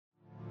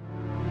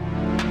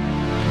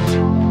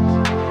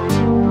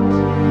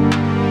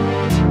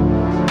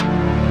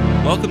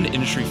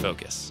Industry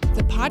Focus,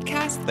 the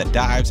podcast that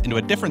dives into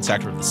a different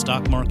sector of the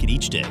stock market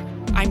each day.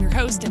 I'm your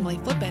host, Emily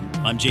Flippen.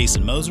 I'm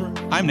Jason Moser.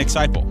 I'm Nick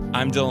Seipel.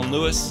 I'm Dylan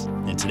Lewis.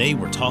 And today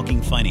we're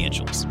talking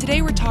financials.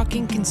 Today we're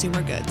talking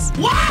consumer goods.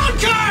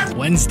 Wildcard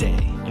Wednesday.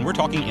 And we're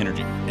talking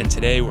energy. And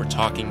today we're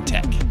talking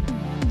tech.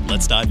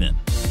 Let's dive in.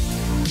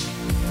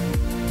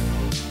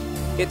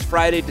 It's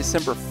Friday,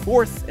 December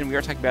 4th, and we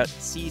are talking about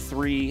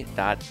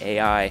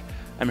C3.ai.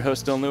 I'm your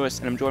host, Dylan Lewis,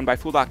 and I'm joined by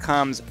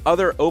Fool.com's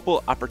other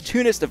opal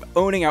opportunist of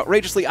owning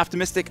outrageously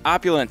optimistic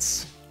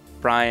opulence,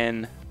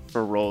 Brian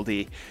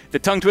Feroldi. The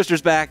tongue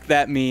twister's back.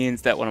 That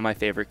means that one of my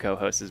favorite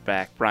co-hosts is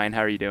back. Brian,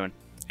 how are you doing?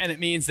 And it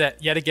means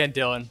that, yet again,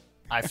 Dylan,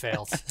 I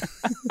failed.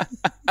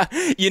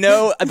 You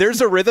know,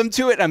 there's a rhythm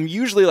to it. I'm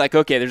usually like,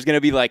 okay, there's going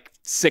to be like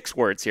 6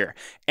 words here.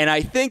 And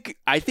I think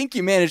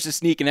you managed to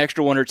sneak an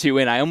extra 1 or 2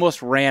 in. I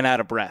almost ran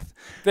out of breath.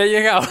 There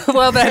you go.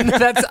 Well, then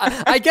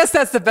I guess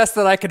that's the best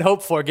that I could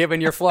hope for,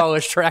 given your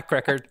flawless track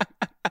record.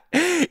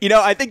 You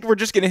know, I think we're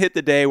just going to hit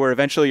the day where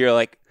eventually you're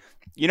like,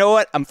 you know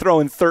what? I'm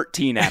throwing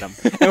 13 at him.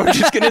 And we're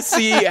just going to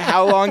see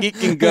how long he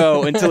can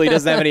go until he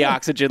doesn't have any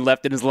oxygen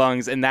left in his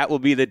lungs. And that will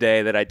be the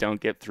day that I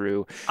don't get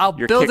through. I'll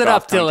build it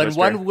up, Dylan, twister.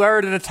 1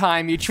 word at a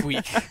time each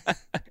week.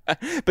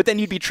 But then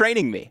you'd be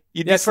training me.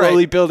 You'd be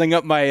slowly building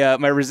up my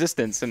my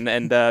resistance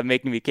and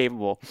making me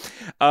capable.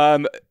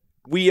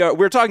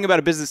 We're talking about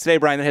a business today,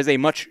 Brian, that has a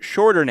much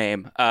shorter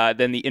name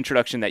than the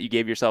introduction that you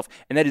gave yourself,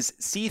 and that is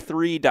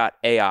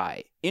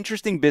C3.ai.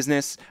 Interesting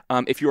business.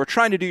 If you are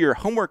trying to do your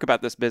homework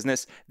about this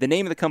business, the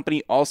name of the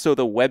company, also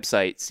the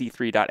website,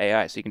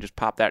 C3.ai, so you can just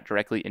pop that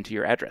directly into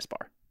your address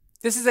bar.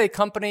 This is a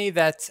company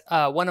that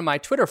one of my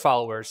Twitter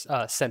followers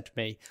sent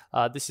me.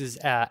 This is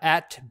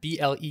at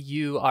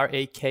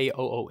BLEURAKOON.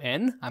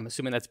 I'm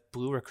assuming that's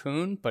Blue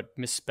Raccoon, but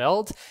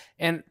misspelled.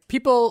 And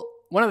people,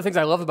 one of the things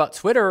I love about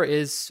Twitter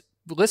is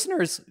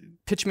listeners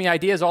pitch me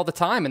ideas all the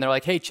time, and they're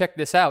like, hey, check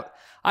this out.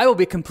 I will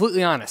be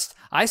completely honest.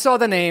 I saw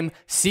the name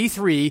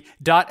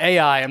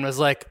C3.ai and was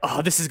like,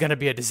 oh, this is going to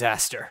be a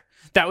disaster.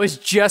 That was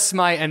just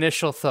my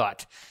initial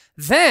thought.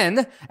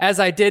 Then, as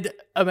I did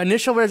an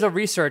initial bit of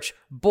research,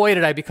 boy,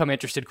 did I become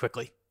interested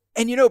quickly.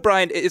 And you know,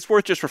 Brian, it's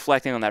worth just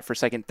reflecting on that for a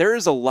second. There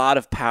is a lot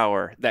of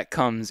power that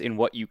comes in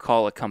what you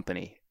call a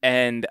company.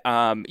 And,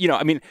 you know,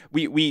 I mean,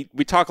 we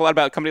talk a lot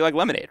about a company like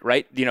Lemonade,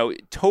 right? You know,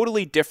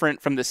 totally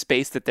different from the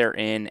space that they're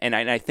in. And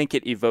I think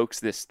it evokes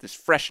this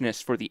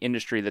freshness for the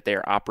industry that they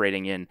are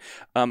operating in.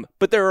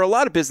 But there are a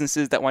lot of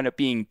businesses that wind up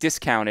being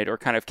discounted or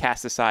kind of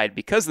cast aside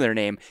because of their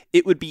name.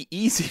 It would be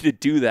easy to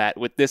do that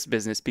with this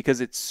business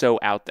because it's so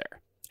out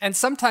there. And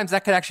sometimes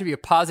that could actually be a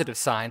positive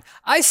sign.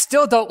 I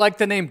still don't like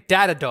the name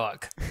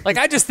Datadog. Like,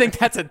 I just think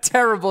that's a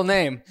terrible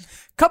name.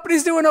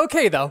 Company's doing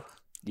okay, though.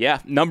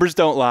 Yeah, numbers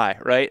don't lie,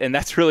 right? And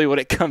that's really what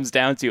it comes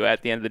down to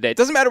at the end of the day. It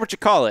doesn't matter what you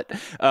call it.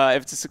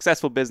 If it's a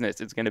successful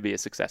business, it's going to be a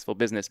successful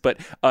business. But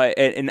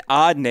an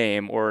odd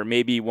name, or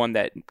maybe one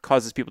that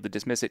causes people to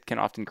dismiss it, can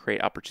often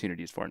create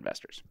opportunities for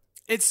investors.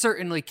 It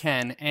certainly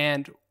can.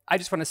 And I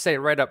just want to say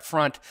right up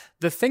front,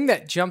 the thing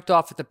that jumped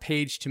off at the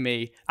page to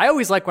me, I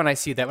always like when I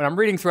see that. When I'm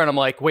reading through it, I'm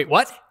like, wait,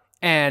 what?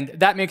 And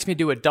that makes me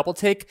do a double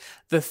take.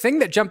 The thing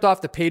that jumped off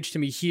the page to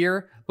me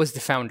here was the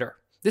founder.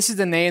 This is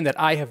the name that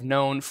I have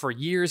known for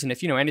years, and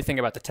if you know anything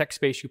about the tech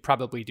space, you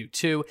probably do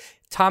too.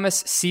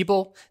 Thomas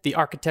Siebel, the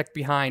architect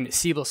behind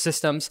Siebel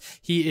Systems.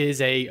 He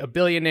is a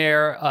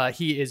billionaire.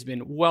 He has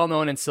been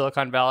well-known in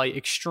Silicon Valley,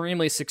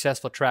 extremely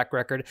successful track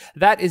record.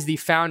 That is the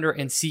founder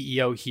and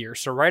CEO here.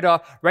 So right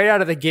out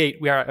of the gate,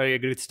 we are at a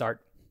good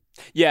start.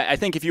 Yeah, I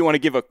think if you want to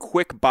give a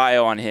quick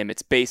bio on him,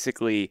 it's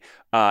basically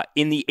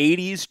in the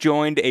 80s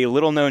joined a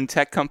little-known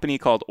tech company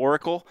called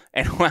Oracle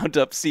and wound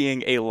up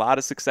seeing a lot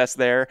of success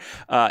there.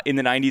 In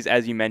the 90s,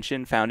 as you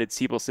mentioned, founded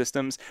Siebel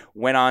Systems,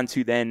 went on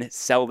to then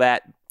sell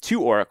that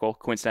to Oracle,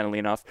 coincidentally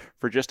enough,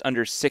 for just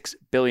under $6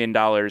 billion.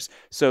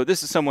 So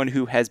this is someone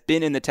who has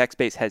been in the tech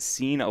space, has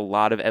seen a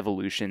lot of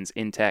evolutions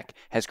in tech,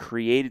 has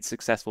created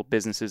successful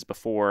businesses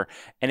before,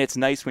 and it's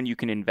nice when you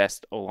can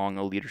invest along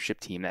a leadership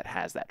team that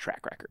has that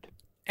track record.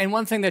 And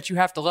one thing that you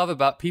have to love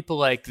about people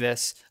like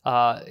this,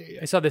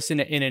 I saw this in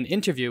an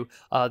interview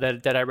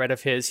that I read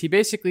of his. He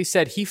basically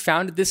said he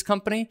founded this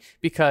company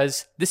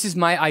because this is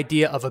my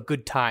idea of a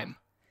good time.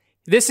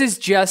 This is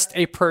just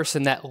a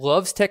person that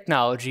loves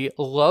technology,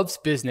 loves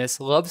business,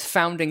 loves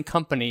founding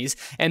companies,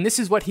 and this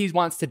is what he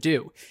wants to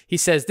do. He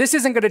says, this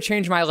isn't going to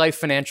change my life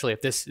financially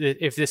if this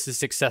is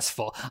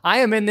successful. I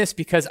am in this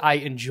because I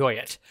enjoy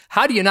it.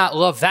 How do you not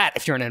love that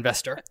if you're an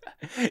investor?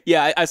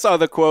 Yeah, I saw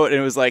the quote and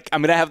it was like,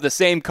 I'm going to have the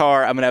same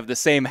car, I'm going to have the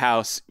same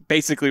house,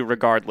 basically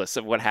regardless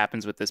of what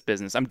happens with this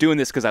business. I'm doing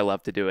this because I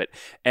love to do it.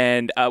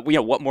 And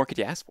what more could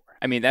you ask for?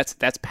 I mean, that's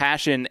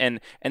passion, and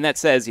that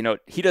says, you know,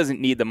 he doesn't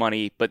need the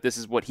money, but this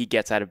is what he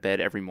gets out of bed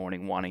every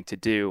morning wanting to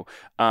do.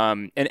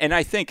 And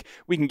I think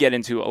we can get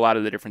into a lot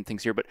of the different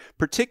things here, but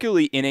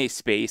particularly in a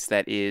space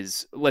that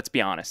is, let's be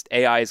honest,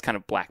 AI is kind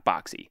of black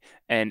boxy.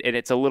 And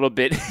it's a little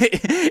bit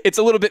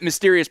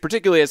mysterious,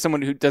 particularly as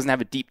someone who doesn't have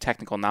a deep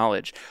technical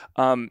knowledge.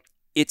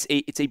 it's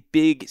a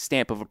big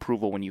stamp of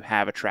approval when you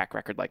have a track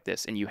record like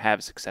this and you have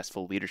a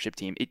successful leadership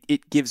team.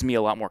 It gives me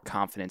a lot more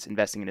confidence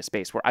investing in a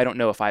space where I don't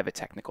know if I have a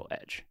technical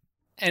edge.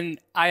 And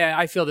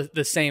I feel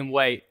the same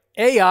way.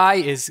 AI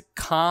is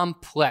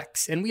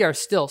complex, and we are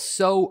still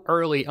so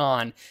early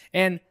on.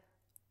 And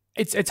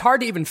it's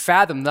hard to even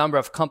fathom the number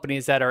of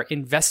companies that are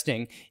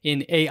investing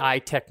in AI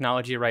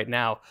technology right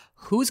now.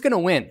 Who's going to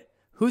win?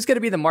 Who's going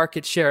to be the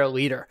market share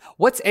leader?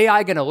 What's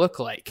AI going to look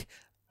like?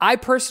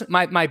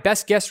 My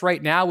best guess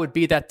right now would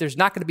be that there's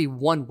not going to be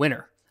one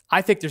winner.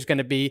 I think there's going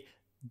to be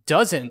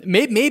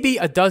maybe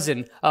a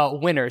dozen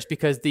winners,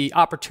 because the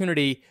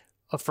opportunity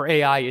for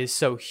AI is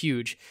so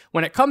huge.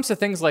 When it comes to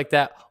things like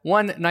that,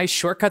 one nice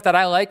shortcut that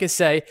I like is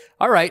say,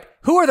 all right,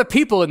 who are the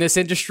people in this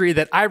industry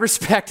that I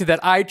respect,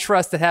 that I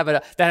trust, that have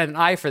an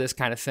eye for this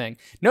kind of thing?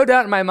 No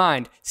doubt in my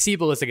mind,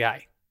 Siebel is a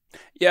guy.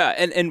 Yeah,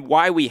 and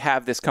why we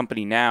have this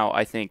company now,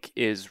 I think,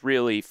 is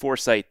really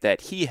foresight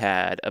that he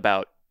had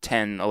about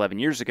 10, 11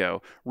 years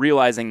ago,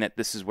 realizing that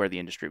this is where the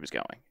industry was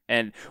going.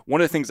 And one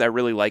of the things I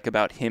really like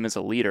about him as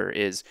a leader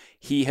is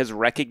he has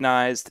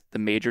recognized the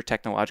major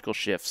technological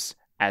shifts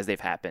as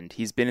they've happened.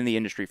 He's been in the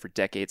industry for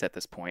decades at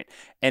this point,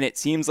 and it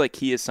seems like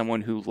he is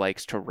someone who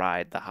likes to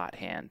ride the hot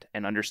hand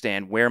and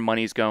understand where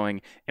money's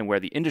going and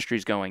where the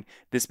industry's going.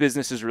 This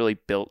business is really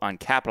built on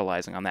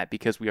capitalizing on that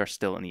because we are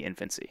still in the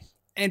infancy.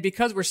 And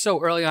because we're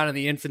so early on in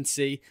the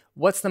infancy,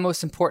 what's the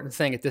most important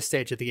thing at this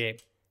stage of the game?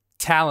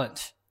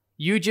 Talent.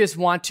 You just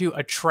want to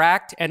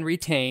attract and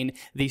retain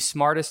the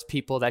smartest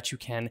people that you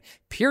can,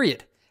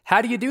 period.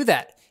 How do you do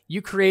that?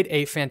 You create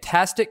a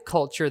fantastic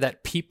culture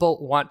that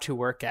people want to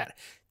work at.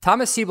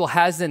 Thomas Siebel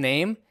has the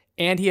name,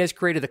 and he has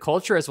created the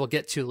culture, as we'll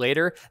get to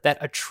later, that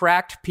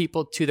attract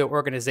people to their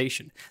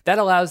organization. That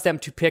allows them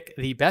to pick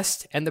the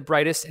best and the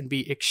brightest and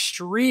be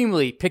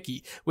extremely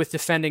picky with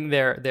defending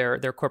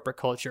their corporate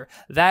culture.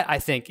 That, I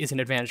think, is an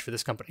advantage for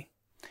this company.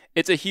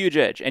 It's a huge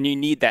edge, and you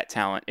need that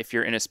talent if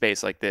you're in a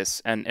space like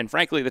this. And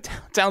frankly, the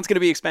talent's going to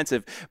be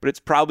expensive, but it's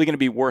probably going to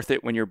be worth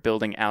it when you're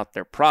building out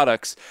their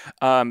products.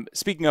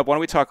 Speaking of, why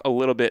don't we talk a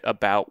little bit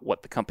about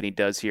what the company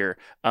does here?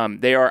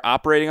 They are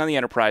operating on the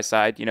enterprise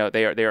side. You know,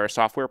 they are a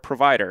software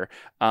provider,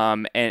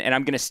 and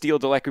I'm going to steal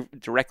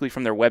directly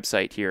from their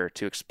website here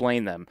to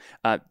explain them.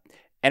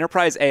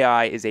 Enterprise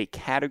AI is a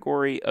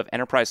category of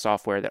enterprise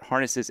software that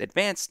harnesses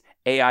advanced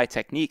AI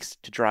techniques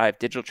to drive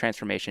digital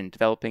transformation.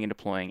 Developing and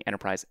deploying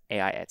enterprise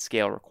AI at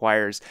scale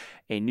requires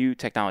a new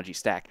technology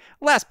stack.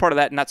 Last part of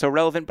that, not so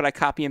relevant, but I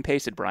copy and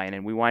pasted, Brian,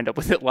 and we wind up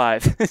with it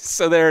live.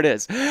 So there it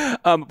is.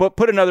 But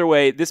put another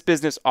way, this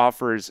business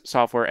offers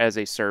software as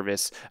a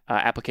service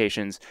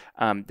applications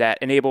that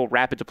enable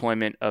rapid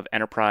deployment of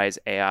enterprise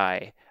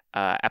AI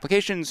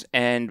applications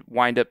and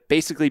wind up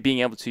basically being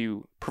able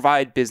to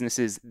provide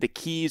businesses the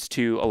keys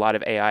to a lot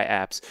of AI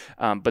apps,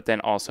 but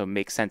then also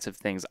make sense of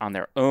things on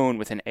their own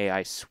with an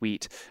AI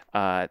suite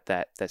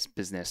that this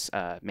business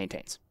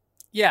maintains.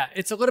 Yeah,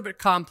 it's a little bit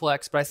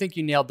complex, but I think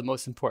you nailed the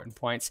most important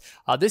points.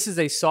 This is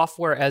a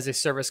software as a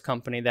service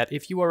company that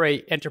if you are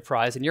an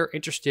enterprise and you're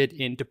interested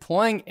in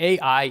deploying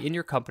AI in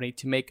your company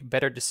to make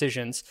better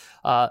decisions,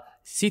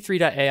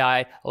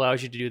 C3.ai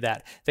allows you to do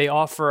that. They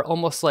offer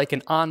almost like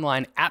an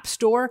online app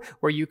store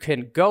where you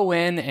can go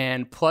in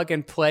and plug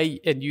and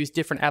play and use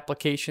different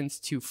applications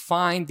to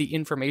find the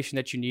information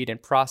that you need and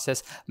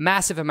process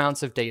massive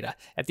amounts of data.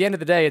 At the end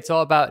of the day, it's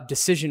all about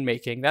decision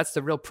making. That's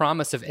the real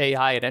promise of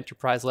AI at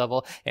enterprise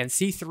level. And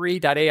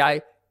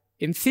C3.ai,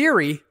 in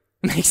theory,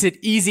 makes it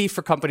easy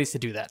for companies to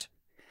do that.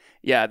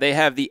 Yeah, they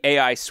have the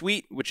AI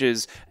Suite, which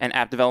is an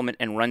app development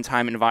and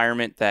runtime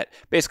environment that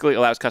basically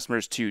allows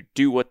customers to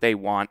do what they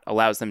want,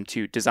 allows them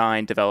to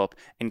design, develop,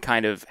 and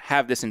kind of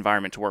have this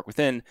environment to work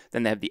within.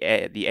 Then they have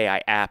the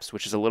AI Apps,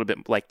 which is a little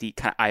bit like the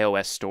kind of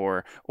iOS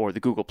store or the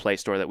Google Play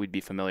Store that we'd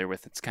be familiar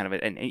with. It's kind of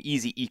an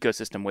easy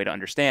ecosystem way to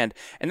understand,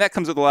 and that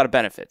comes with a lot of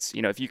benefits.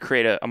 You know, if you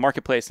create a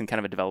marketplace and kind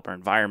of a developer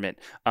environment,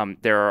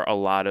 there are a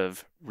lot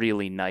of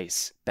really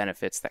nice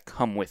benefits that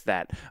come with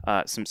that,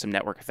 some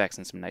network effects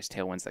and some nice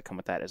tailwinds that come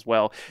with that as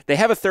well. They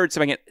have a third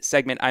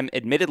segment I'm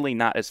admittedly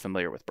not as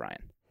familiar with,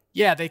 Brian.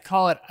 Yeah, they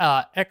call it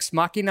Ex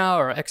Machina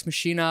or Ex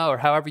Machina or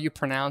however you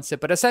pronounce it,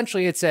 but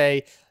essentially it's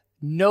a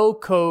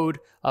no-code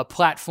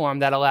platform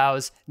that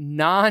allows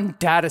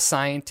non-data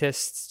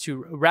scientists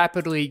to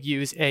rapidly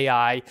use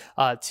AI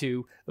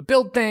to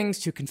build things,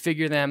 to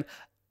configure them.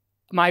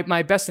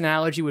 My best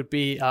analogy would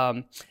be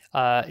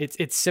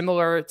it's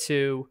similar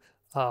to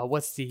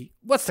what's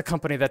the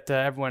company that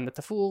everyone at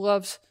the Fool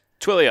loves?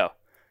 Twilio.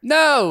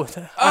 No,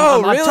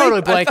 I'm really? I'm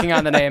totally blanking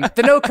on the name.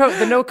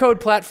 The no code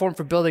platform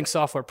for building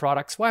software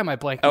products. Why am I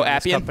blanking on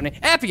this company?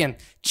 Appian.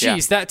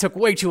 Jeez, That took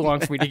way too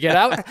long for me to get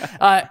out.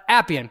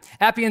 Appian.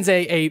 Appian's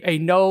a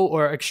no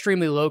or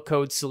extremely low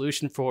code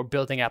solution for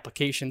building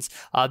applications.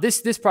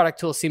 This product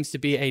tool seems to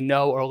be a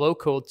no or low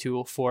code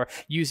tool for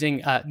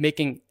using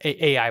making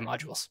AI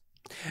modules.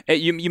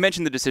 You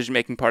mentioned the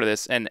decision-making part of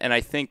this, and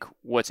I think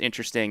what's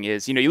interesting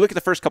is, you look at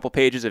the first couple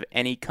pages of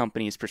any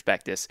company's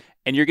prospectus,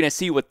 and you're going to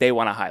see what they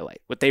want to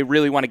highlight, what they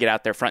really want to get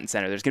out there front and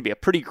center. There's going to be a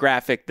pretty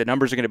graphic. The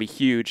numbers are going to be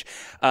huge.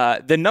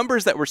 The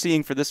numbers that we're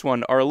seeing for this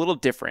one are a little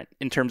different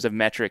in terms of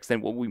metrics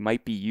than what we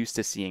might be used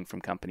to seeing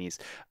from companies.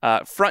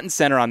 Front and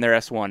center on their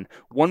S1,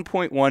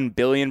 1.1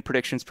 billion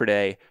predictions per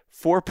day,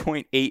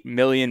 4.8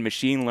 million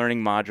machine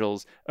learning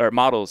models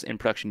in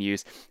production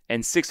use,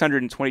 and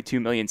 622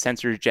 million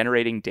sensors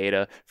generating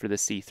data for the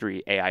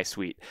C3 AI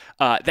suite.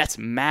 That's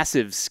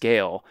massive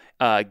scale,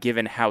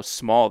 given how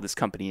small this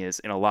company is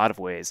in a lot of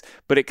ways,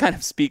 but it kind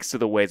of speaks to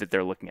the way that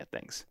they're looking at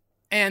things.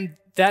 And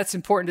that's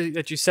important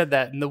that you said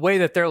that. And the way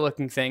that they're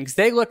looking things,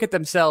 they look at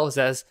themselves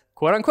as,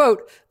 quote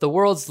unquote, the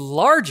world's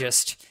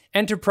largest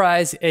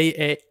enterprise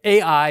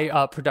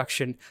AI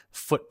production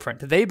footprint.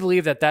 They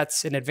believe that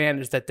that's an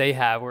advantage that they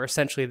have, where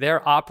essentially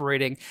they're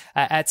operating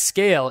at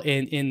scale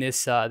in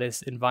this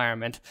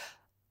environment.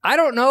 I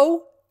don't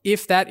know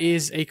if that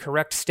is a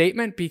correct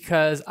statement,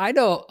 because I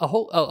know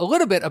a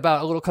little bit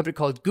about a little company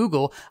called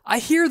Google. I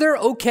hear they're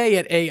okay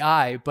at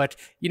AI, but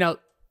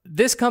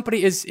this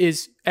company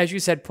is, as you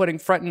said, putting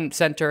front and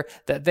center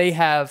that they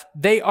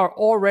are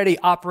already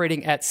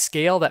operating at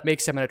scale that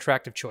makes them an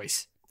attractive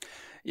choice.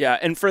 Yeah,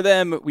 and for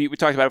them, we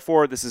talked about it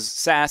before, this is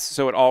SaaS,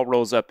 so it all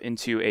rolls up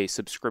into a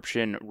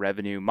subscription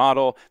revenue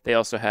model. They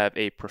also have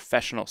a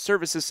professional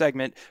services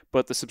segment,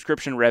 but the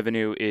subscription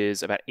revenue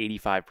is about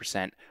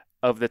 85%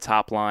 of the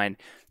top line.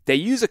 They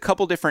use a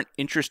couple different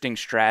interesting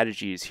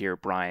strategies here,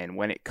 Brian,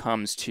 when it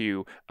comes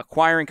to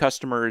acquiring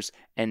customers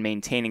and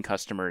maintaining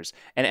customers.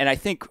 And I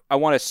think I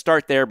want to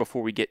start there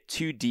before we get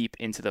too deep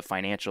into the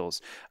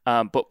financials.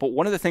 But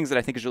one of the things that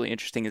I think is really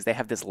interesting is they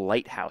have this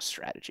lighthouse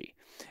strategy.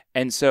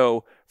 And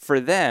so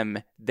for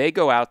them, they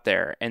go out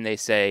there and they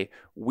say,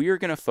 we're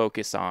going to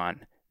focus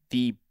on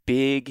the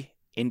big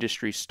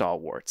industry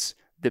stalwarts,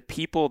 the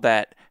people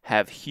that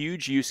have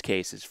huge use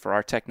cases for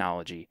our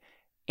technology,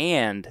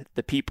 and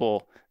the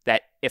people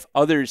that if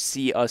others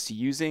see us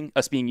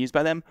being used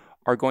by them,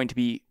 are going to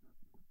be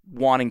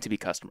wanting to be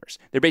customers.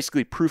 They're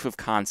basically proof of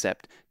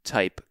concept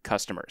type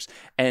customers.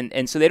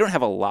 And so they don't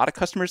have a lot of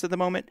customers at the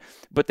moment,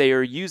 but they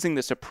are using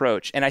this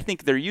approach. And I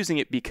think they're using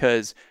it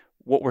because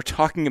what we're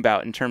talking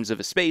about in terms of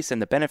a space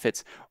and the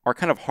benefits are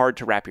kind of hard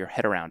to wrap your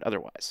head around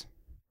otherwise.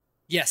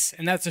 Yes,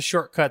 and that's a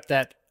shortcut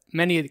that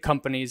many of the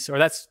companies, or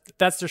that's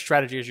their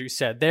strategy, as you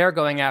said. They're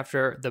going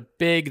after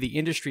the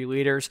industry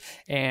leaders,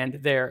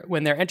 and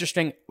when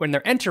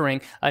they're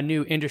entering a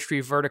new industry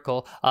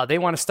vertical, they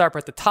want to start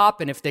at the top,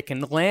 and if they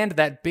can land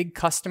that big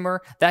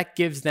customer, that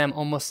gives them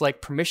almost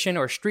like permission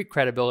or street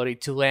credibility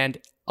to land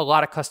a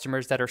lot of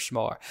customers that are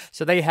smaller.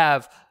 So they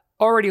have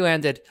already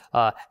landed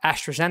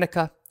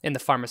AstraZeneca in the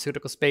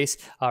pharmaceutical space,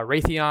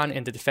 Raytheon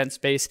in the defense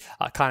space,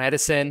 Con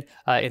Edison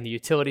in the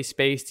utility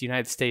space, the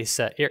United States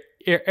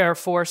Air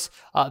Force.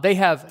 They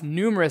have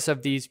numerous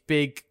of these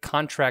big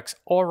contracts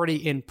already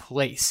in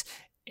place.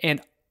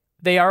 And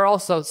they are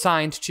also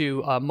signed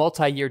to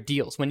multi-year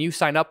deals. When you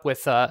sign up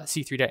with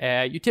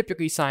C3.ai, you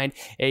typically sign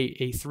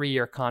a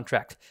 3-year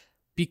contract.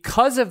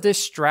 Because of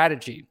this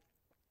strategy,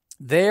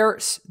 their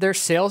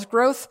sales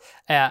growth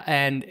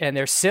and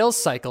their sales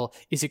cycle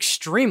is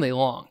extremely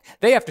long.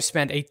 They have to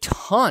spend a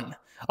ton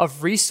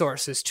of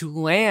resources to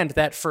land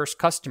that first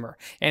customer,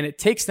 and it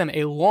takes them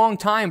a long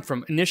time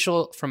from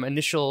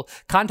initial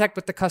contact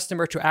with the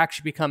customer to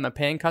actually become a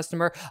paying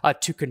customer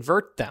to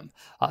convert them.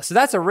 So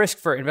that's a risk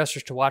for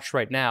investors to watch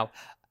right now.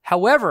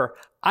 However,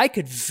 I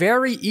could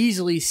very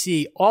easily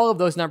see all of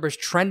those numbers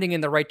trending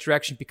in the right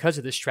direction because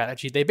of this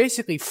strategy. They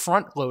basically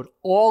front load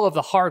all of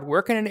the hard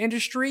work in an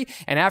industry,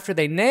 and after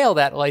they nail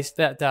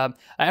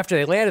after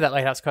they landed that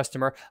lighthouse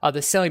customer,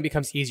 the selling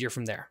becomes easier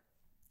from there.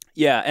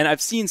 Yeah, and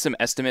I've seen some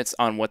estimates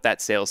on what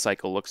that sales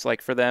cycle looks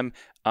like for them.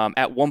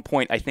 At one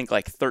point, I think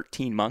like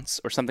 13 months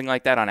or something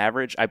like that on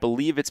average. I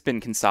believe it's been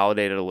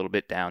consolidated a little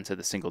bit down to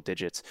the single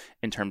digits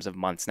in terms of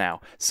months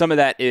now. Some of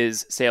that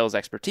is sales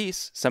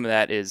expertise. Some of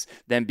that is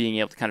them being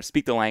able to kind of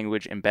speak the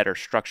language and better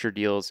structure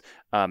deals,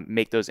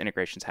 make those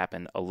integrations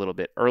happen a little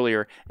bit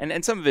earlier.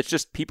 And some of it's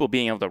just people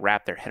being able to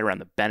wrap their head around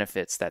the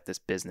benefits that this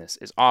business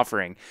is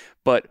offering.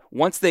 But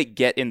once they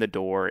get in the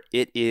door,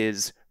 it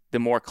is the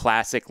more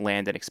classic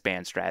land and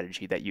expand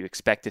strategy that you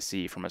expect to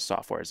see from a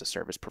software as a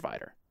service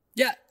provider.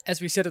 Yeah,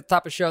 as we said at the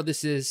top of the show,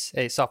 this is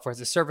a software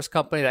as a service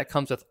company that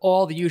comes with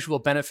all the usual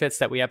benefits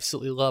that we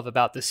absolutely love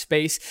about this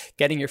space.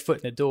 Getting your foot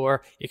in the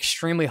door,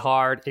 extremely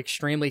hard,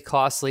 extremely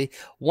costly.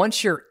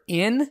 Once you're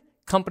in,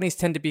 companies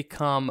tend to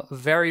become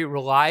very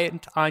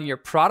reliant on your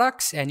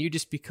products, and you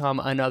just become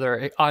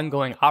another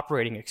ongoing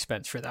operating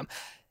expense for them.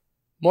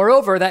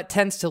 Moreover, that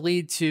tends to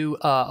lead to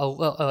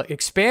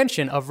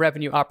expansion of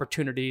revenue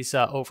opportunities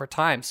over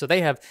time. So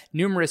they have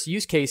numerous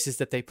use cases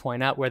that they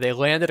point out where they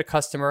landed a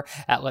customer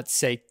at, let's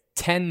say,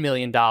 $10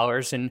 million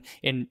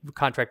in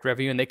contract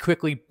revenue, and they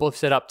quickly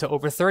boost it up to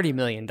over $30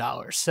 million.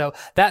 So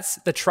that's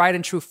the tried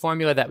and true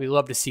formula that we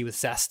love to see with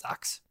SaaS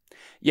stocks.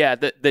 Yeah,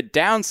 the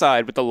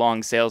downside with the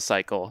long sales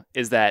cycle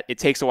is that it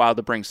takes a while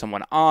to bring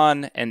someone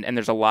on, and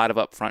there's a lot of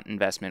upfront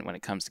investment when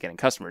it comes to getting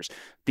customers.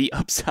 The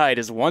upside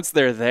is once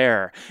they're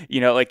there,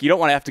 like you don't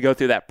want to have to go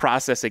through that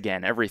process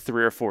again every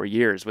 3 or 4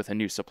 years with a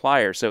new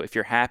supplier. So if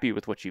you're happy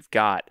with what you've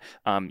got,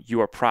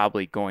 you are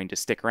probably going to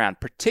stick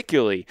around,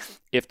 particularly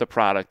if the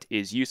product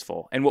is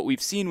useful. And what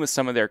we've seen with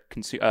some of their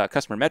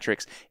customer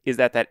metrics is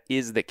that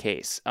is the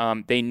case.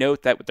 They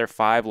note that with their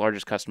 5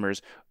 largest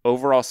customers,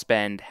 overall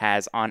spend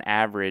has on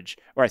average,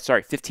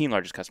 15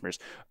 largest customers,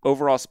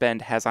 overall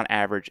spend has on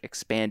average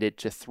expanded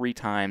to 3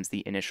 times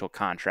the initial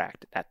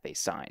contract that they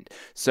signed.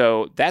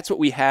 So that's what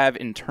we have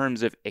in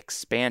terms of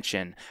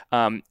expansion.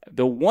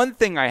 The one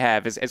thing I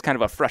have is kind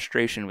of a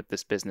frustration with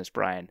this business,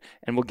 Brian,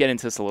 and we'll get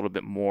into this a little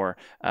bit more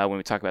when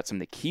we talk about some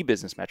of the key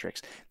business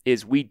metrics,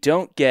 is we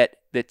don't get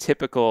the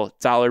typical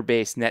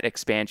dollar-based net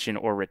expansion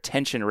or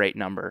retention rate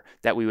number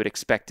that we would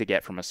expect to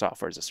get from a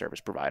software as a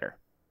service provider.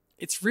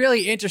 It's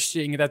really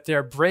interesting that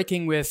they're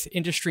breaking with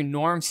industry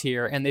norms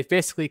here, and they've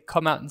basically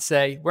come out and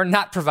say, we're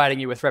not providing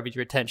you with revenue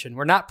retention.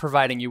 We're not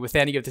providing you with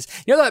any of this.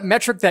 You know that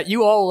metric that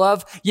you all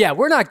love? Yeah,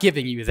 we're not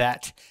giving you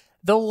that.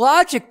 The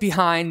logic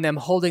behind them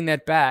holding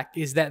that back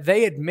is that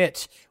they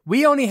admit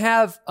we only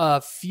have a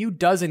few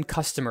dozen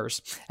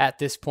customers at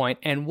this point,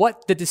 and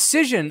what the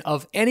decision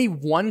of any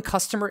one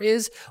customer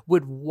is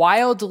would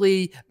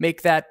wildly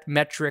make that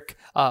metric,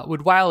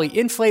 would wildly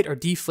inflate or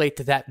deflate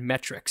to that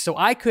metric. So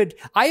I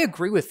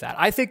agree with that.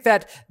 I think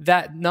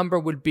that number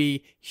would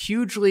be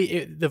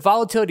the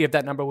volatility of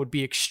that number would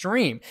be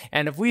extreme.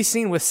 And if we've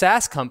seen with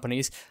SaaS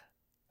companies,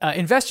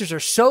 investors are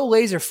so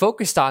laser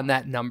focused on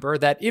that number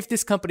that if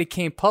this company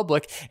came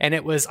public and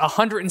it was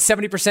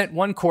 170%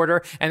 one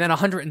quarter and then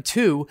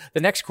 102 the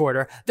next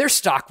quarter, their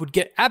stock would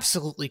get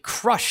absolutely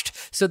crushed.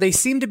 So they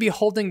seem to be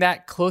holding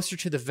that closer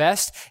to the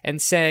vest and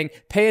saying,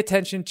 pay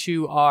attention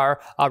to our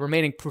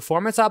remaining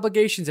performance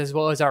obligations as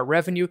well as our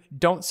revenue.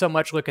 Don't so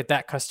much look at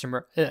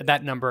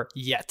that number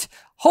yet.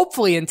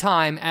 Hopefully in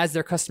time, as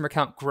their customer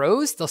count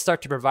grows, they'll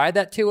start to provide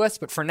that to us,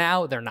 but for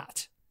now, they're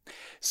not.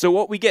 So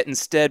what we get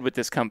instead with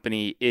this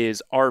company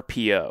is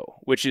RPO,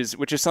 which is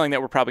something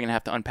that we're probably going to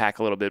have to unpack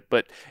a little bit,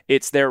 but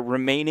it's their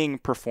remaining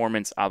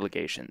performance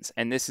obligations.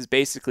 And this is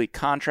basically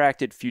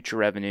contracted future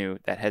revenue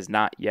that has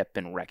not yet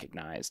been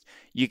recognized.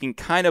 You can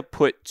kind of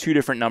put 2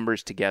 different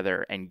numbers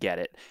together and get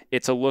it.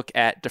 It's a look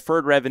at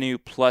deferred revenue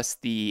plus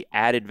the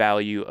added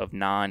value of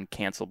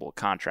non-cancelable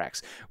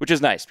contracts, which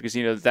is nice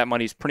because that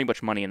money is pretty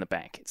much money in the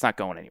bank. It's not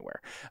going anywhere.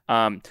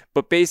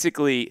 But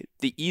basically,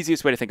 the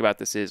easiest way to think about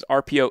this is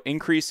RPO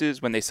increases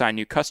when they sign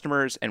new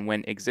customers and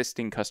when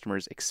existing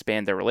customers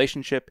expand their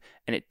relationship,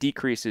 and it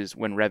decreases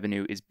when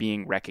revenue is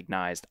being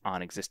recognized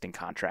on existing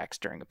contracts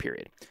during a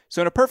period.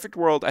 So in a perfect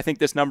world, I think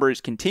this number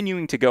is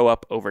continuing to go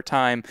up over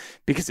time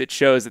because it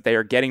shows that they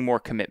are getting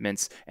more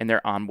commitments and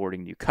they're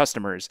onboarding new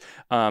customers.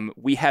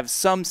 We have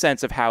some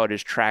sense of how it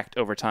is tracked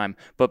over time,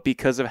 but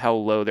because of how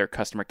low their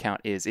customer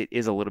count is, it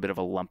is a little bit of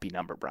a lumpy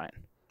number, Brian.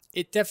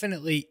 It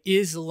definitely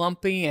is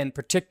lumpy, and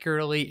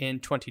particularly in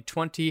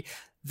 2020.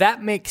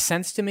 That makes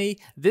sense to me.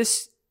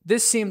 This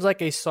seems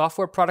like a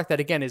software product that,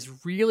 again,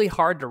 is really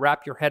hard to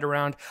wrap your head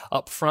around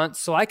up front.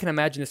 So I can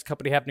imagine this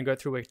company having to go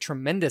through a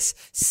tremendous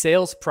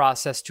sales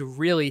process to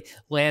really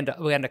land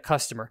a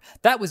customer.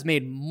 That was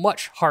made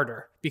much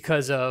harder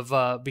because of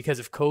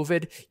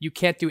COVID. You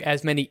can't do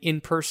as many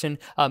in-person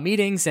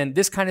meetings and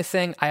this kind of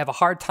thing. I have a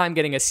hard time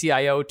getting a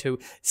CIO to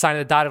sign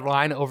a dotted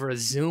line over a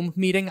Zoom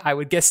meeting. I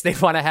would guess they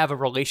want to have a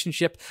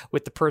relationship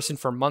with the person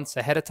for months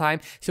ahead of time.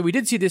 So we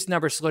did see this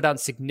number slow down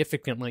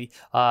significantly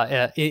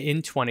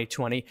in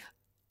 2020.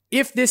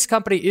 If this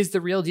company is the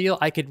real deal,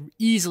 I could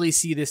easily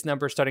see this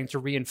number starting to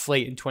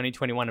reinflate in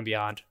 2021 and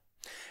beyond.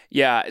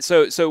 Yeah,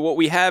 so what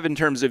we have in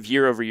terms of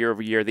year over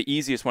year, the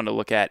easiest one to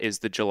look at is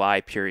the July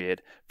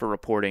period for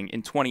reporting.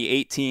 In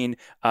 2018,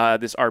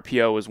 this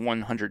RPO was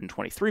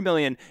 $123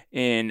 million.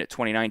 In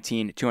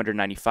 2019,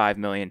 $295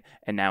 million.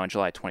 And now in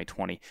July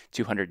 2020,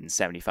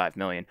 $275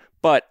 million.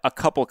 But a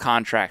couple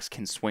contracts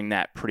can swing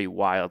that pretty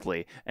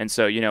wildly. And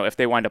so, if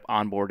they wind up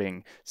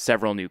onboarding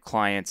several new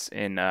clients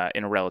in a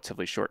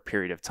relatively short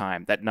period of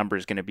time, that number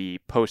is going to be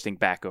posting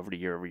back over to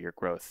year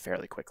growth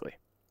fairly quickly.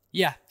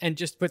 Yeah, and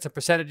just put some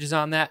percentages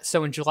on that.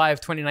 So in July of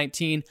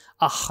 2019,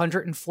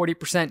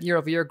 140%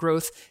 year-over-year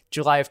growth.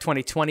 July of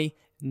 2020,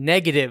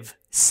 negative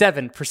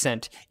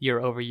 7%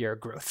 year-over-year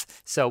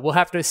growth. So we'll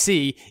have to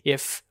see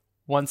if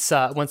once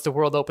the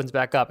world opens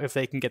back up, if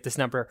they can get this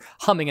number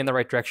humming in the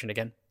right direction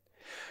again.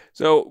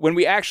 So when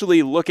we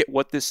actually look at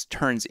what this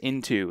turns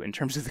into in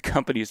terms of the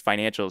company's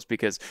financials,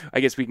 because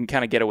I guess we can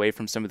kind of get away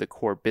from some of the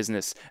core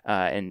business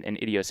and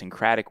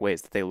idiosyncratic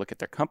ways that they look at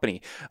their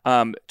company.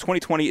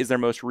 2020 is their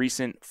most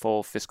recent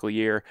full fiscal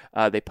year.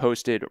 They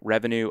posted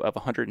revenue of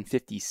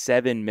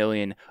 $157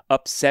 million,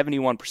 up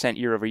 71%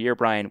 year over year,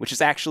 Brian, which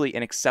is actually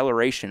an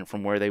acceleration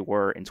from where they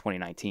were in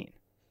 2019.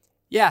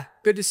 Yeah,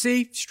 good to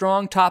see.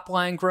 Strong top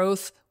line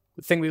growth.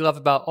 thing we love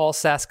about all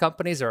SaaS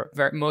companies, or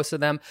most of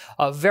them,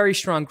 a very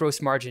strong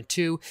gross margin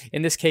too.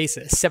 In this case,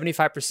 a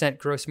 75%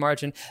 gross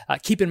margin.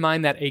 Keep in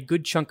mind that a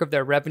good chunk of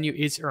their revenue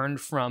is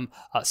earned from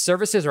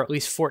services, or at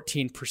least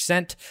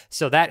 14%.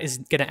 So that is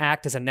going to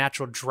act as a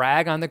natural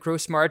drag on the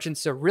gross margin.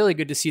 So really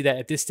good to see that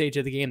at this stage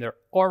of the game, they're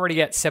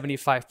already at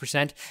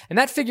 75%. And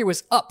that figure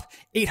was up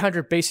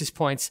 800 basis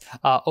points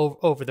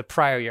over the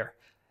prior year.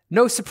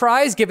 No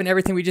surprise, given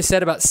everything we just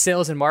said about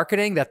sales and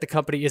marketing, that the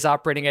company is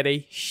operating at a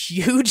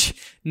huge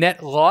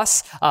net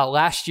loss.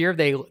 Last year,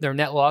 their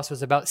net loss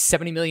was about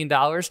 $70 million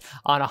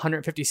on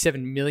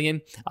 $157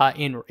 million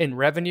in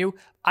revenue.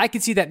 I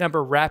could see that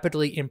number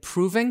rapidly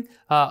improving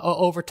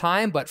over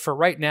time, but for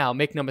right now,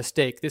 make no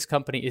mistake, this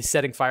company is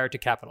setting fire to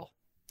capital.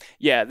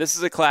 Yeah, this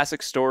is a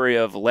classic story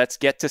of let's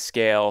get to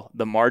scale.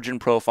 The margin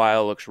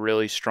profile looks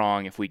really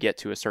strong if we get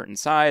to a certain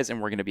size,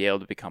 and we're going to be able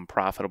to become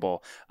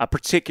profitable,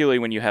 particularly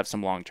when you have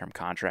some long-term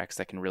contracts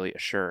that can really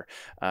assure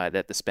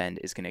that the spend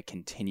is going to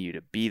continue to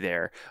be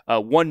there.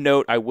 One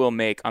note I will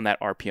make on that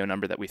RPO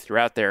number that we threw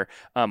out there,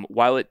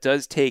 while it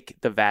does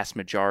take the vast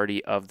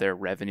majority of their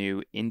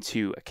revenue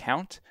into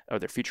account, or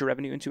their future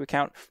revenue into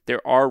account,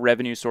 there are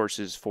revenue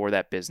sources for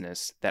that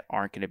business that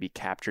aren't going to be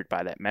captured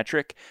by that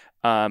metric.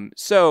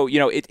 So,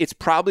 it's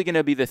probably going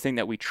to be the thing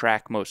that we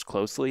track most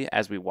closely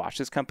as we watch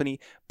this company,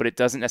 but it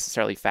doesn't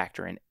necessarily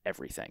factor in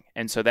everything.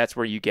 And so that's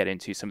where you get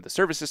into some of the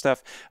services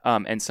stuff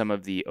and some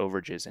of the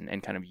overages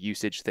and kind of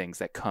usage things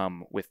that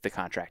come with the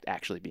contract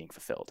actually being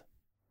fulfilled.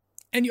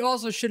 And you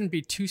also shouldn't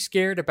be too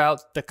scared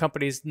about the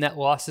company's net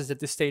losses at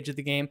this stage of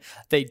the game.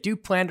 They do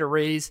plan to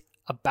raise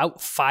about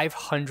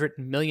 $500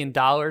 million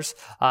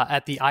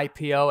at the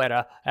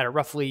IPO at a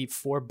roughly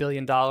 $4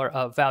 billion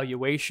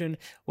valuation.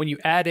 When you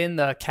add in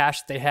the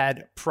cash they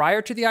had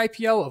prior to the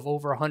IPO of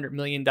over $100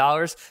 million,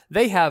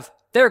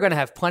 they're going to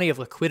have plenty of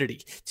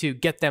liquidity to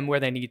get them where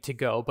they need to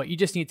go. But you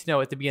just need to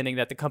know at the beginning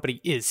that the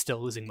company is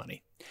still losing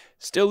money.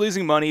 Still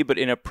losing money, but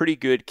in a pretty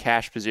good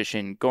cash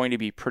position, going to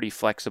be pretty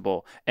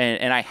flexible.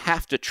 And I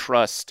have to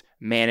trust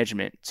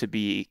management to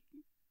be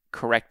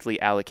correctly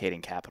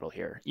allocating capital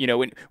here.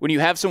 When you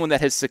have someone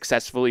that has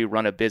successfully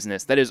run a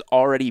business that is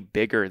already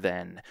bigger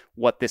than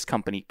what this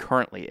company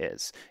currently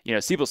is.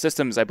 Siebel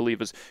Systems, I believe,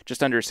 was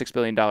just under a $6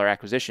 billion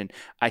acquisition.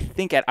 I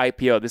think at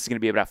IPO, this is going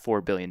to be about a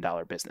 $4 billion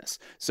business.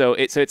 So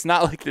it's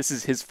not like this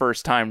is his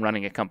first time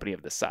running a company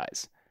of this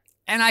size.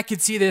 And I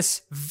could see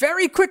this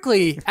very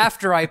quickly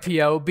after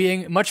IPO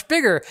being much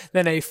bigger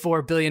than a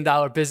 $4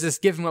 billion business,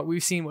 given what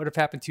we've seen would have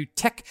happened to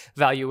tech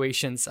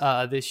valuations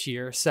this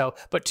year. So,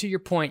 but to your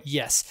point,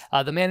 yes,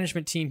 the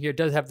management team here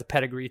does have the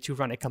pedigree to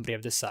run a company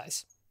of this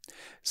size.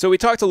 So we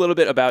talked a little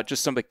bit about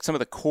just some of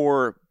the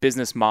core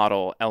business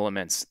model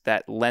elements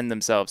that lend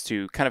themselves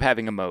to kind of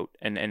having a moat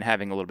and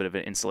having a little bit of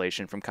an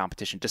insulation from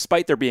competition,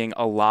 despite there being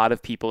a lot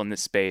of people in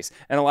this space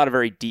and a lot of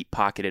very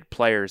deep-pocketed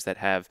players that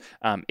have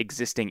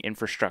existing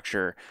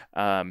infrastructure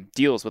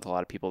deals with a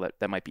lot of people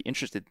that might be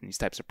interested in these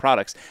types of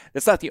products.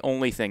 That's not the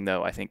only thing,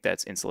 though, I think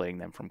that's insulating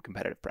them from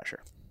competitive pressure.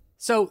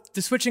 So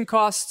the switching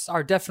costs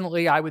are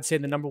definitely, I would say,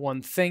 the number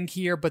one thing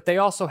here, but they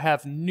also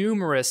have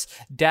numerous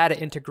data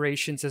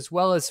integrations as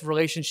well as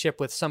relationship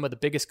with some of the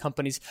biggest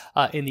companies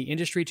in the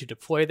industry to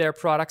deploy their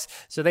products.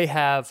 So they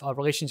have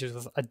relationships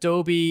with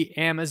Adobe,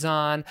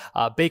 Amazon,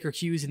 Baker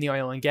Hughes in the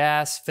oil and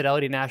gas,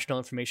 Fidelity National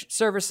Information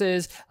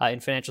Services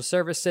in financial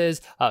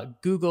services,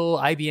 Google,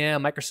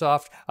 IBM,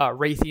 Microsoft,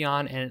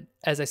 Raytheon, and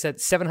as I said,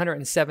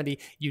 770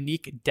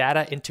 unique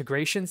data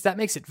integrations. That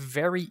makes it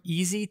very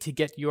easy to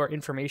get your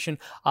information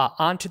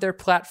onto their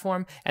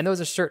platform. And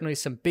those are certainly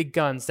some big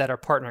guns that are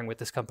partnering with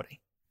this company.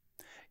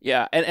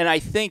 Yeah, and I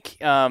think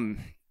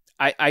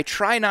I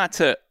try not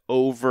to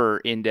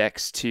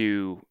over-index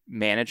to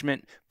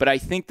management, but I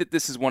think that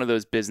this is one of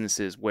those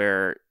businesses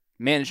where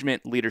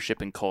management,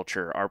 leadership, and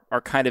culture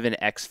are kind of an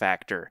X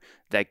factor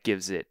that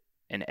gives it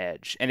an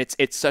edge. And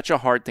it's such a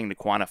hard thing to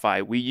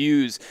quantify. We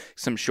use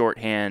some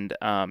shorthand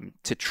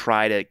to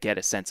try to get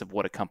a sense of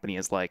what a company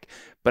is like.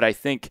 But I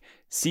think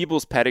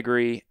Siebel's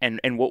pedigree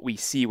and what we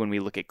see when we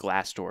look at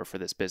Glassdoor for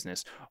this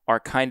business are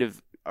kind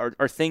of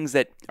are things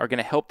that are going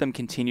to help them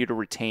continue to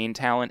retain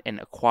talent and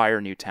acquire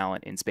new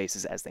talent in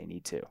spaces as they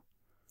need to.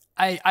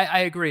 I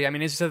agree. I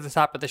mean, as at the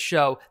top of the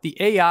show, the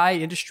AI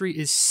industry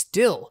is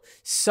still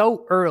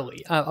so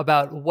early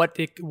about what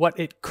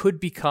it could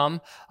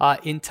become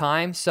in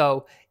time.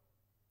 So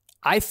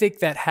I think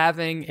that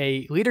having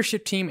a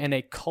leadership team and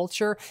a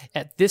culture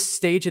at this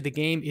stage of the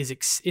game is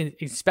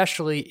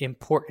especially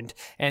important.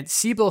 And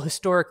Siebel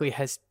historically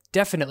has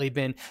definitely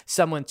been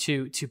someone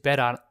to bet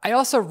on. I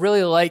also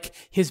really like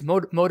his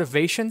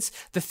motivations.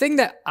 The thing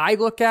that I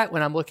look at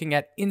when I'm looking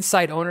at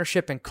inside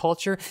ownership and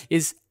culture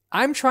is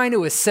I'm trying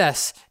to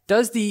assess,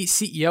 does the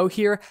CEO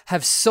here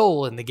have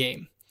soul in the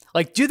game?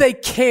 Like, do they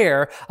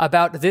care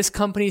about this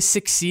company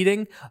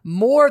succeeding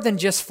more than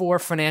just for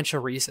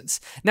financial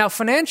reasons? Now,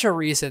 financial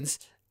reasons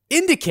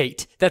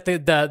indicate that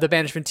the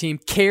management team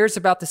cares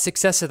about the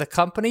success of the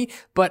company,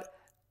 but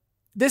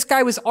this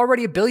guy was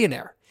already a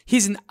billionaire.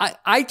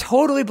 I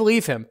totally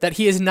believe him that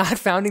he is not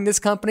founding this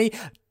company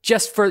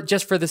just for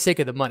the sake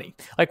of the money.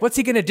 Like, what's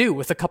he going to do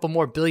with a couple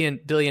more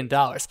billion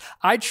dollars?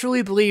 I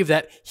truly believe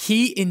that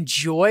he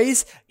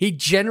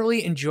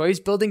generally enjoys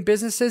building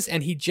businesses,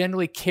 and he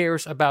generally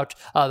cares about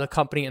the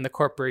company and the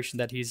corporation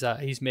that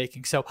he's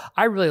making. So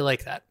I really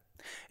like that.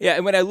 Yeah,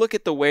 and when I look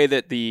at the way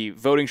that the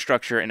voting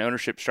structure and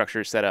ownership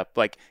structure is set up,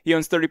 like, he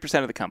owns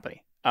 30% of the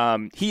company.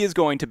 He is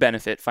going to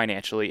benefit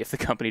financially if the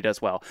company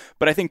does well.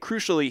 But I think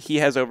crucially, he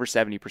has over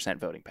 70%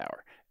 voting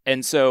power.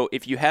 And so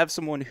if you have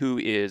someone who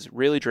is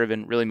really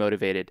driven, really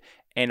motivated,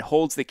 and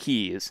holds the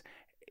keys,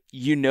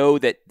 you know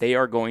that they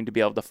are going to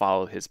be able to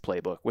follow his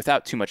playbook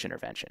without too much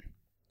intervention.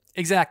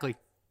 Exactly.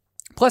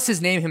 Plus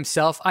his name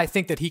himself, I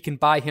think that he can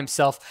buy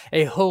himself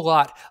a whole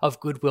lot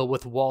of goodwill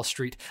with Wall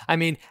Street. I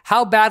mean,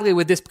 how badly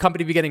would this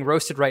company be getting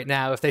roasted right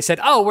now if they said,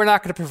 oh, we're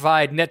not going to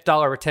provide net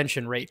dollar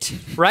retention rate,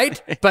 right?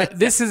 But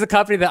this is a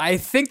company that I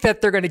think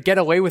that they're going to get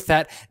away with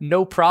that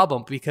no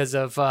problem because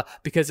of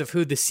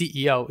who the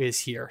CEO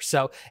is here.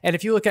 So, and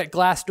if you look at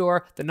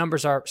Glassdoor, the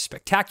numbers are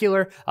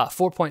spectacular.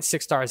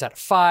 4.6 stars out of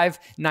 5,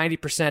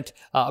 90%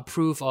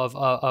 approve of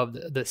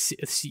the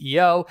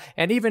CEO.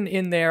 And even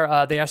in their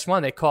the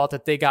S1, they call it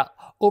that they got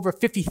over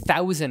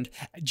 50,000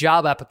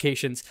 job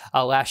applications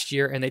last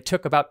year, and they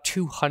took about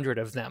 200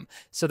 of them.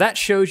 So that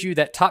shows you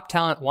that top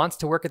talent wants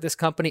to work at this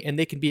company, and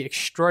they can be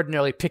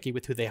extraordinarily picky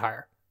with who they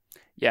hire.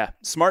 Yeah,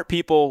 smart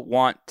people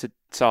want to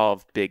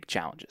solve big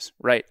challenges,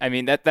 right? I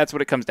mean, that's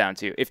what it comes down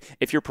to.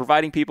 If you're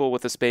providing people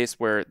with a space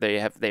where they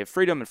have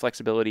freedom and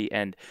flexibility,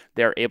 and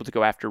they're able to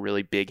go after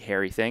really big,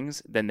 hairy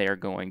things, then they are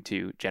going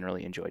to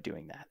generally enjoy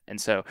doing that. And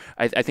so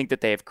I think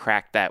that they have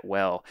cracked that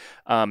well.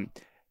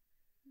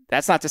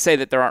 That's not to say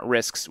that there aren't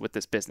risks with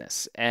this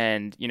business.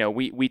 And,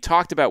 we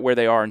talked about where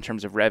they are in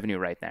terms of revenue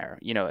right now,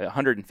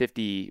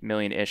 150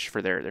 million-ish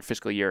for their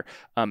fiscal year.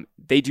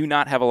 They do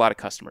not have a lot of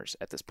customers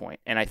at this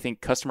point. And I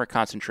think customer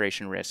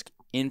concentration risk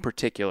in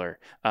particular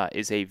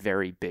is a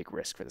very big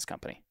risk for this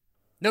company.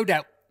 No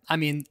doubt. I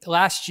mean,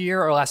 last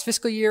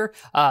fiscal year,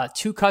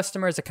 2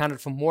 customers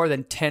accounted for more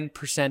than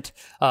 10%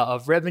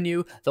 of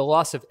revenue. The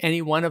loss of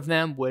any one of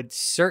them would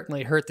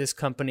certainly hurt this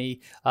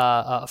company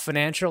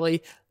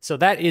financially. So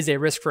that is a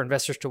risk for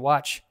investors to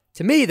watch.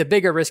 To me, the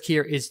bigger risk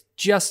here is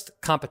just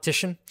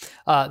competition.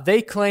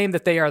 They claim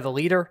that they are the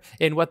leader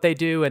in what they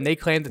do, and they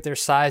claim that their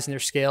size and their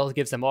scale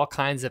gives them all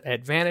kinds of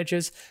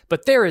advantages.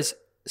 But there is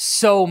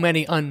so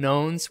many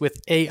unknowns with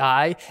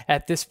AI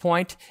at this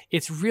point.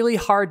 It's really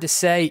hard to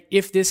say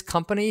if this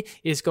company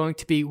is going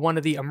to be one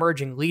of the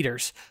emerging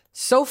leaders.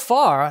 So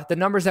far, the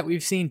numbers that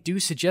we've seen do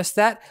suggest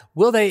that.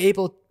 Will they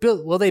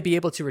be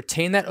able to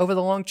retain that over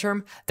the long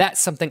term? That's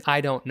something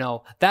I don't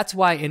know. That's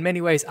why, in many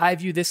ways, I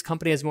view this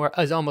company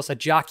as almost a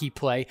jockey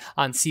play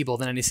on Siebel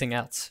than anything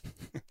else.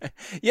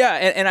 Yeah,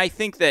 and I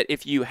think that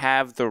if you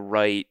have the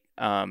right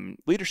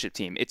leadership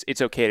team,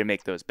 it's okay to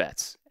make those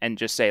bets and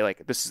just say,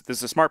 like, this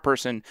is a smart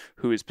person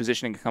who is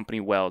positioning a company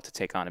well to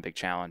take on a big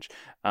challenge.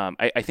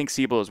 I think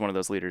Siebel is one of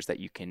those leaders that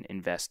you can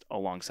invest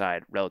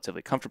alongside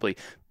relatively comfortably,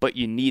 but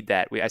you need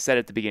that. I said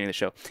at the beginning of the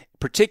show,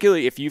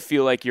 particularly if you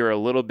feel like you're a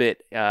little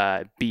bit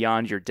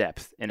beyond your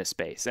depth in a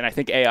space. And I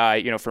think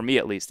AI, for me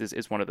at least,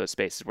 is one of those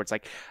spaces where it's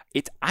like,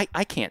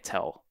 I can't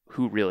tell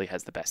who really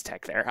has the best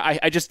tech there.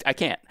 I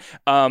can't.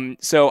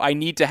 So I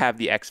need to have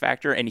the X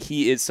factor, and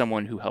he is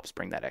someone who helps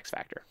bring that X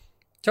factor.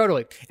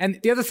 Totally. And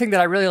the other thing that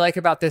I really like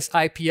about this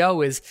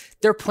IPO is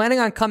they're planning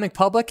on coming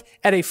public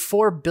at a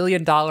 $4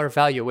 billion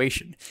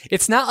valuation.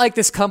 It's not like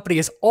this company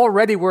is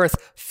already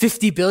worth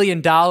 $50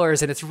 billion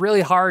and it's really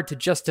hard to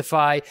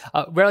justify,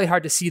 really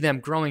hard to see them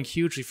growing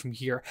hugely from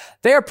here.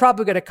 They are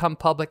probably going to come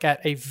public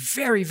at a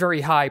very,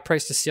 very high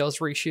price to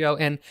sales ratio.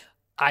 And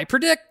I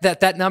predict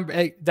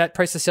that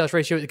price to sales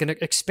ratio is going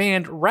to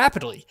expand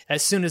rapidly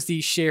as soon as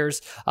these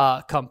shares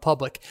come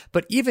public.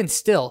 But even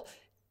still,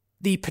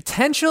 the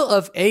potential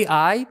of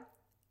AI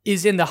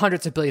is in the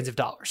hundreds of billions of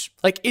dollars.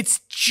 Like, it's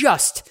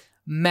just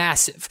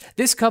massive.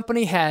 This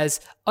company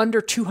has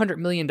under $200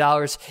 million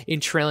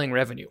in trailing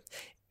revenue.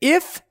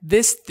 If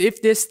this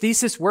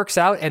thesis works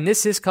out and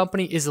this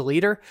company is a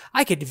leader,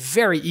 I could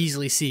very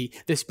easily see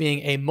this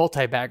being a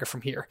multi-bagger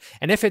from here.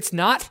 And if it's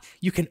not,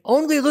 you can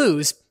only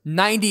lose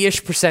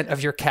 90-ish%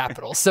 of your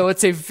capital. So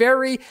it's a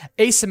very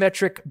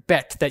asymmetric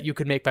bet that you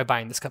could make by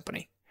buying this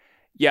company.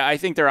 Yeah, I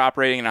think they're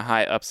operating in a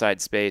high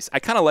upside space. I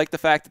kind of like the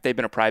fact that they've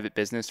been a private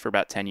business for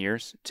about 10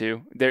 years,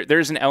 too.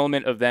 There's an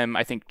element of them,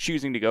 I think,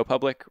 choosing to go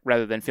public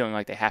rather than feeling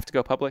like they have to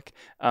go public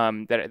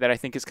that I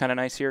think is kind of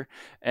nice here.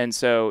 And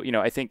so,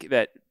 I think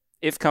that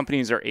if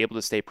companies are able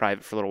to stay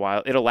private for a little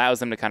while, it allows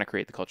them to kind of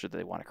create the culture that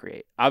they want to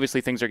create. Obviously,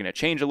 things are going to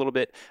change a little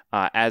bit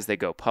as they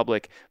go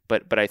public,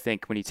 but I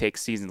think when you take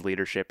seasoned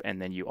leadership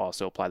and then you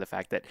also apply the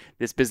fact that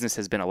this business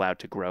has been allowed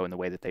to grow in the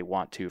way that they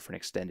want to for an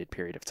extended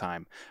period of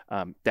time,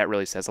 that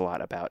really says a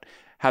lot about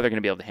how they're going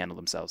to be able to handle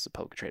themselves as a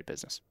publicly traded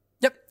business.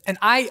 Yep. And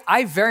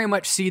I very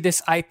much see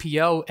this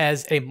IPO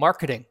as a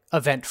marketing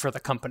event for the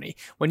company.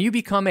 When you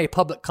become a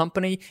public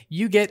company,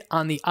 you get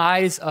on the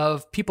eyes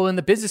of people in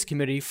the business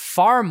community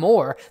far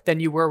more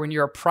than you were when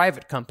you're a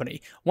private company.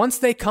 Once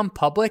they come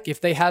public, if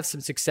they have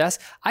some success,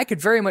 I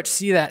could very much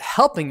see that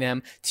helping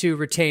them to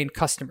retain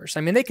customers.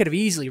 I mean, they could have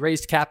easily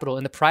raised capital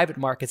in the private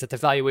markets at the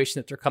valuation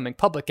that they're coming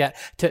public at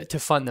to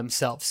fund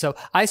themselves. So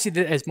I see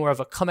that as more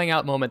of a coming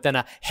out moment than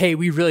a, hey,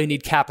 we really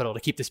need capital to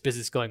keep this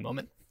business going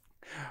moment.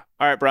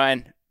 All right,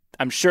 Brian,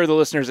 I'm sure the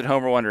listeners at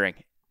home are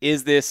wondering,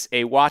 is this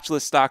a watch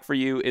list stock for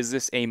you? Is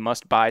this a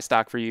must-buy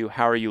stock for you?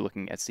 How are you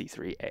looking at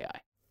C3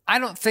 AI? I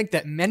don't think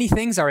that many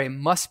things are a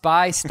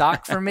must-buy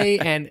stock for me.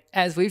 And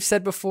as we've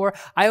said before,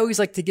 I always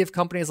like to give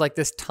companies like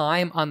this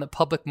time on the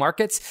public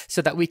markets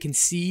so that we can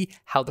see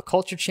how the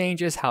culture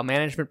changes, how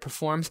management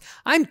performs.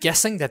 I'm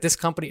guessing that this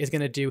company is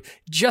going to do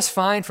just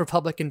fine for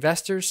public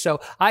investors. So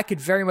I could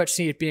very much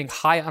see it being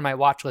high on my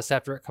watch list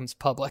after it comes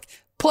public.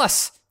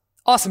 Plus,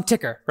 awesome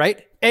ticker,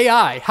 right?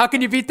 AI. How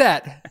can you beat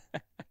that?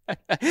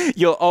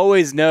 You'll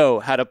always know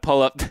how to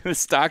pull up the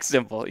stock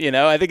symbol. You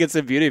know, I think it's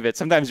the beauty of it.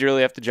 Sometimes you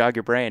really have to jog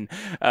your brain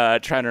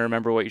trying to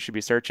remember what you should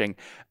be searching.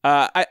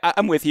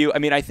 I'm with you. I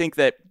mean, I think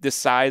that the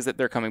size that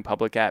they're coming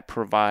public at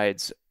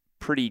provides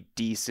pretty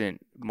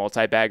decent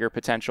multi-bagger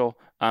potential,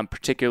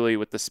 particularly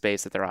with the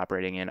space that they're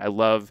operating in. I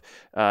love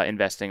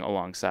investing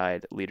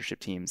alongside leadership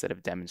teams that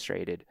have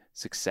demonstrated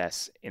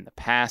success in the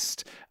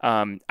past.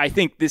 I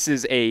think this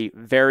is a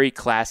very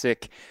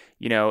classic,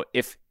 you know,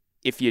 if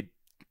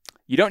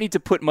you don't need to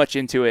put much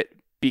into it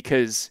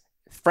because,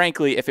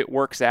 frankly, if it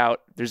works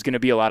out, there's going to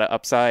be a lot of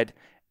upside.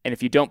 And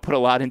if you don't put a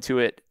lot into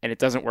it and it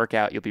doesn't work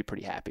out, you'll be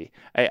pretty happy.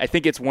 I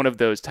think it's one of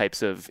those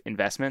types of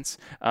investments.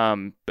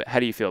 But how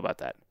do you feel about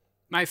that?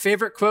 My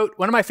favorite quote,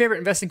 one of my favorite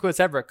investing quotes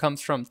ever,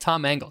 comes from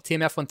Tom Engel,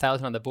 TMF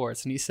 1000 on the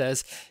boards. And he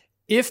says,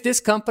 if this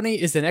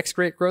company is the next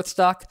great growth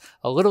stock,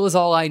 a little is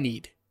all I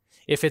need.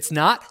 If it's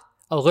not,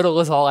 a little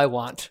is all I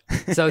want.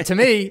 So to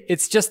me,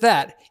 it's just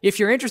that. If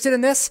you're interested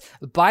in this,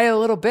 buy a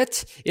little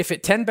bit. If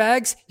it 10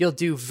 bags, you'll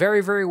do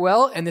very, very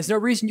well. And there's no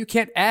reason you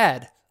can't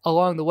add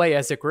along the way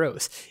as it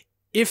grows.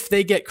 If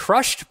they get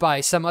crushed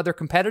by some other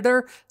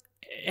competitor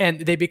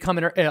and they become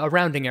a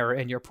rounding error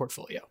in your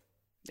portfolio.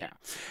 Yeah.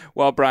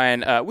 Well,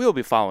 Brian, we'll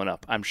be following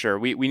up, I'm sure.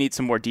 We need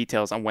some more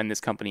details on when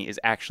this company is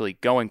actually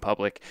going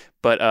public.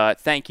 But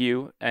thank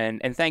you,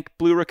 and thank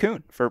Blue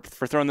Raccoon for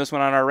throwing this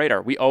one on our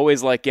radar. We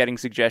always like getting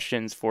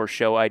suggestions for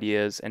show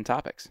ideas and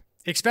topics.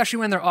 Especially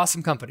when they're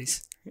awesome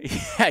companies.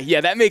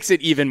 Yeah, that makes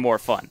it even more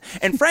fun.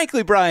 And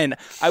frankly, Brian,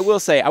 I will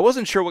say, I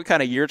wasn't sure what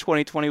kind of year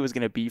 2020 was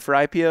going to be for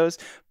IPOs,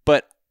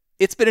 but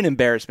it's been an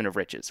embarrassment of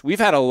riches. We've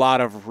had a lot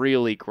of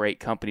really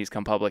great companies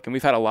come public, and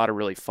we've had a lot of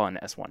really fun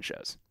S1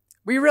 shows.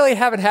 We really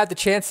haven't had the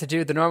chance to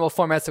do the normal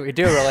formats that we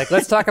do. We're like,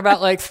 let's talk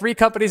about like 3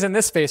 companies in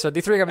this space or the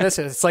 3 companies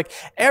in this space. It's like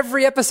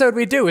every episode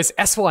we do is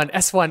S1,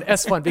 S1,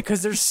 S1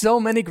 because there's so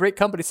many great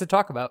companies to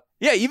talk about.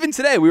 Yeah, even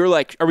today we were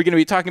like, are we going to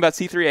be talking about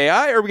C3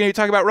 AI or are we going to be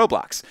talking about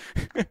Roblox?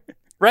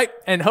 Right.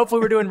 And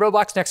hopefully we're doing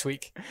Roblox next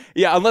week.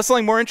 Yeah, unless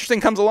something more interesting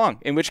comes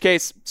along, in which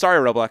case, sorry,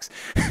 Roblox.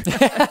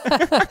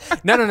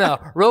 No.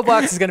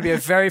 Roblox is going to be a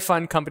very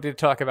fun company to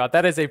talk about.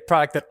 That is a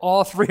product that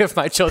all 3 of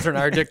my children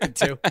are addicted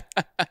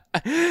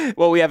to.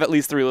 Well, we have at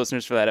least 3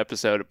 listeners for that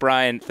episode.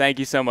 Brian, thank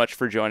you so much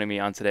for joining me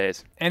on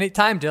today's.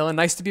 Anytime, Dylan.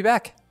 Nice to be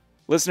back.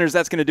 Listeners,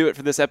 that's going to do it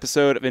for this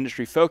episode of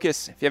Industry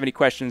Focus. If you have any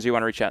questions, you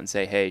want to reach out and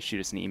say, hey,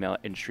 shoot us an email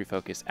at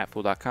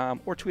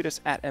industryfocus@fool.com or tweet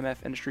us at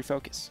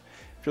MFIndustryFocus.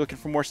 If you're looking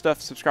for more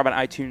stuff, subscribe on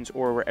iTunes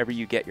or wherever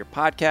you get your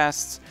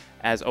podcasts.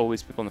 As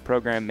always, people in the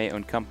program may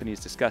own companies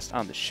discussed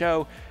on the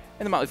show,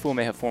 and the Motley Fool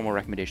may have formal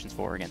recommendations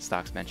for or against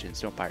stocks mentioned,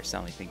 so don't buy or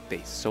sell anything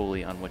based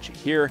solely on what you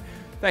hear.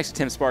 Thanks to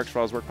Tim Sparks for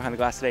all his work behind the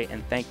glass today,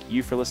 and thank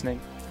you for listening.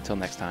 Until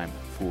next time,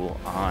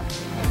 Fool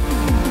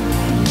on.